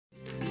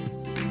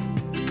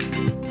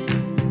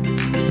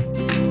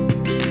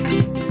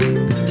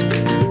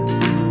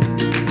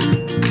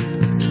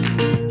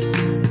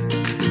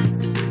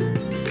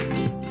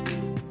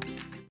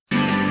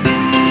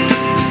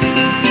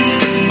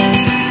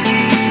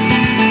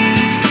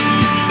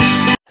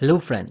Hello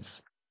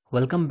friends,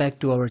 welcome back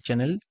to our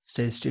channel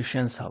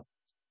Statisticians Hub.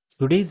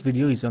 Today's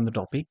video is on the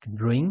topic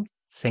drawing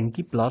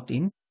Sankey plot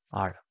in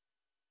R.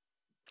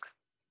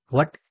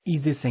 What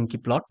is a Sankey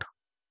plot?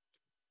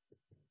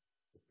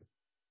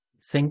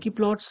 Sankey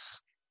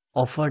plots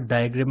offer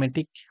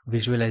diagrammatic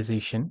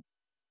visualization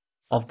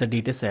of the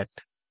dataset,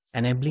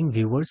 enabling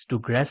viewers to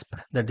grasp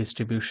the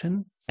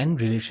distribution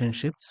and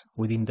relationships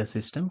within the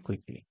system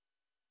quickly.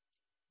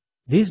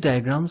 These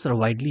diagrams are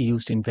widely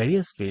used in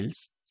various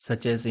fields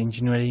such as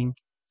engineering,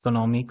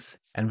 economics,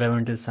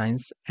 environmental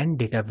science, and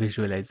data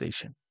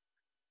visualization.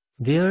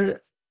 They are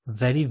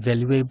very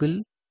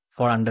valuable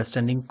for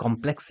understanding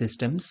complex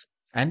systems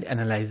and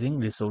analyzing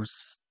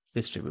resource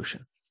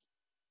distribution.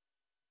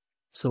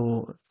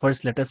 So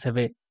first let us have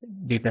a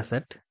data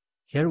set.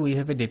 Here we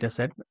have a data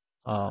set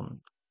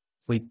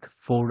with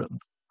 4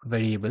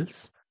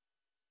 variables,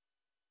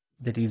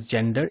 that is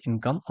gender,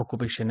 income,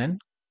 occupation,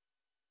 and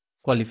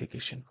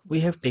qualification. We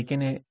have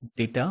taken a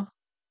data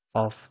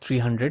of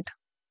 300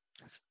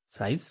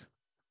 size.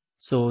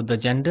 So the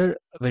gender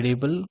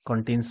variable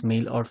contains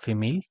male or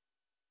female.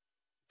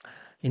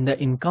 In the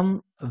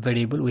income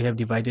variable, we have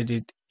divided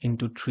it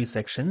into 3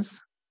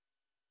 sections.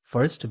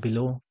 First,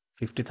 below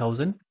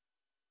 50,000.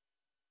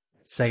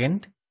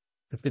 Second,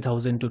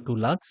 50,000 to 2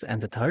 lakhs. And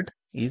the third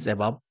is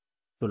above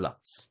 2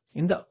 lakhs.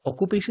 In the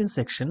occupation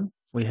section,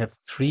 we have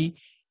 3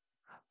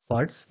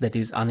 parts, that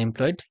is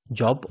unemployed,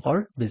 job,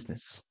 or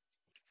business.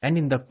 And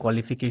in the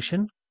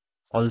qualification,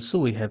 also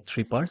we have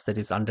 3 parts, that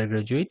is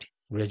undergraduate,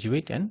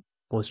 graduate, and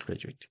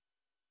postgraduate.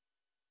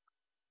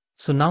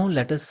 So now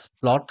let us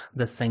plot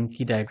the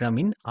Sankey diagram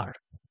in R.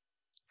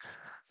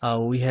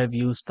 We have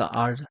used the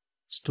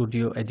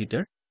RStudio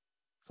editor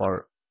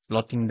for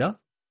plotting the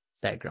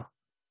diagram.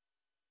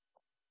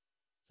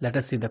 Let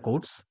us see the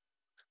codes.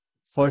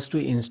 First,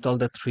 we install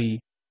the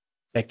 3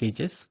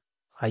 packages: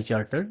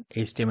 HiCharter,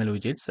 HTML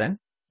widgets, and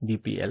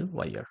DPL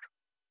wire.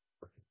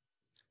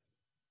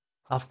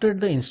 After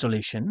the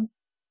installation,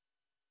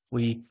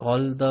 we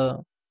call the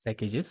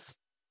packages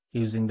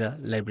using the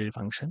library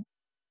function.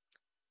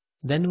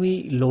 Then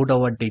we load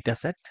our data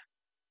set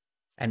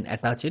and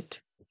attach it.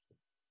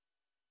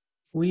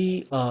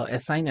 We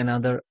assign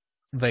another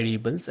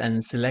variables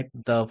and select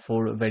the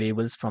 4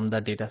 variables from the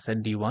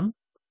dataset D1,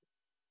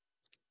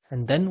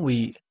 and then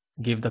we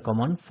give the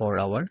command for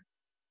our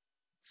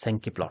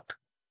Sankey plot.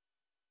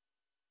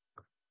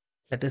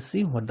 Let us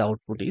see what the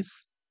output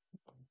is.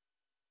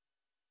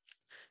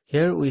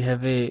 Here we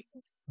have a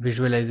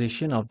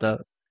visualization of the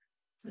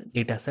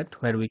dataset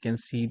where we can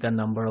see the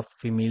number of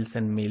females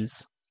and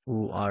males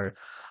who are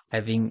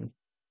having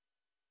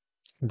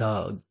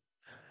the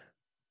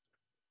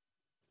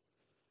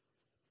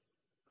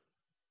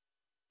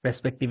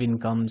respective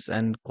incomes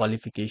and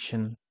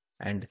qualification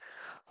and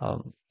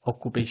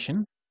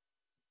occupation.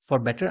 For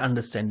better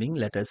understanding,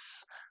 let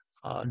us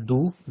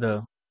do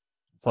the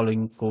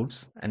following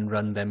codes and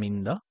run them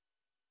in the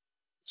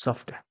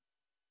software.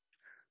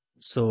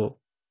 So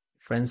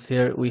friends,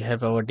 here we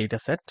have our data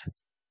set.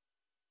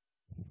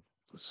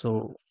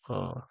 So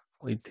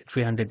with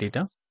 300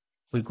 data,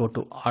 we go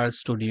to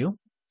RStudio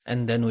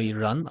and then we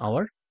run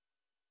our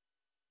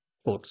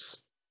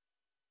codes.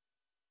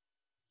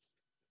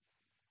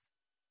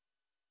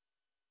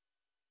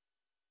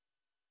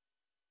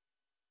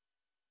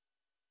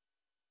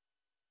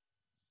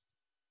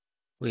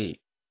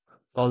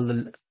 All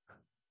the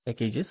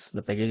packages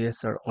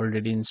are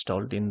already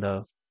installed in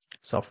the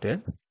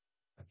software.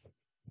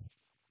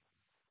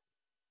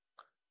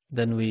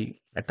 Then we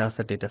attach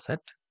the data set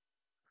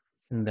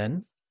and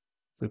then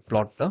we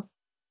plot the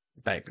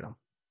diagram.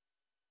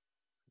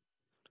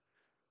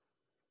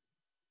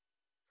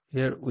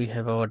 Here we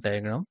have our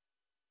diagram.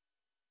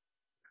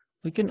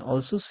 We can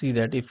also see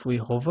that if we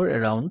hover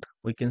around,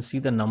 we can see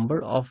the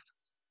number of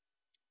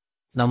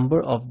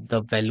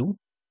the value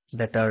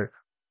that are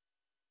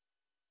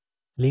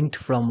linked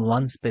from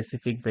one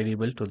specific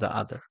variable to the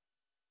other.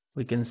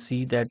 We can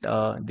see that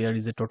there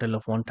is a total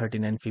of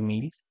 139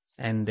 female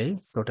and a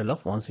total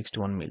of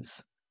 161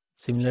 males.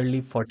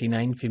 Similarly,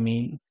 49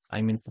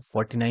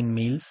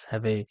 males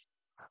have a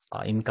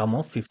income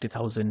of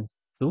 50,000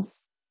 to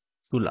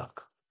 2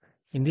 lakh.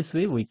 In this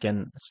way, we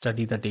can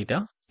study the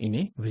data in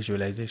a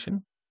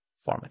visualization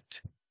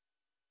format.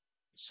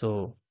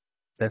 So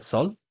that's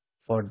all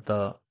for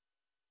the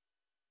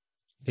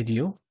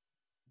video.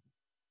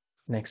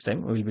 Next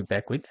time we will be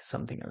back with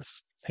something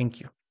else. Thank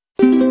you.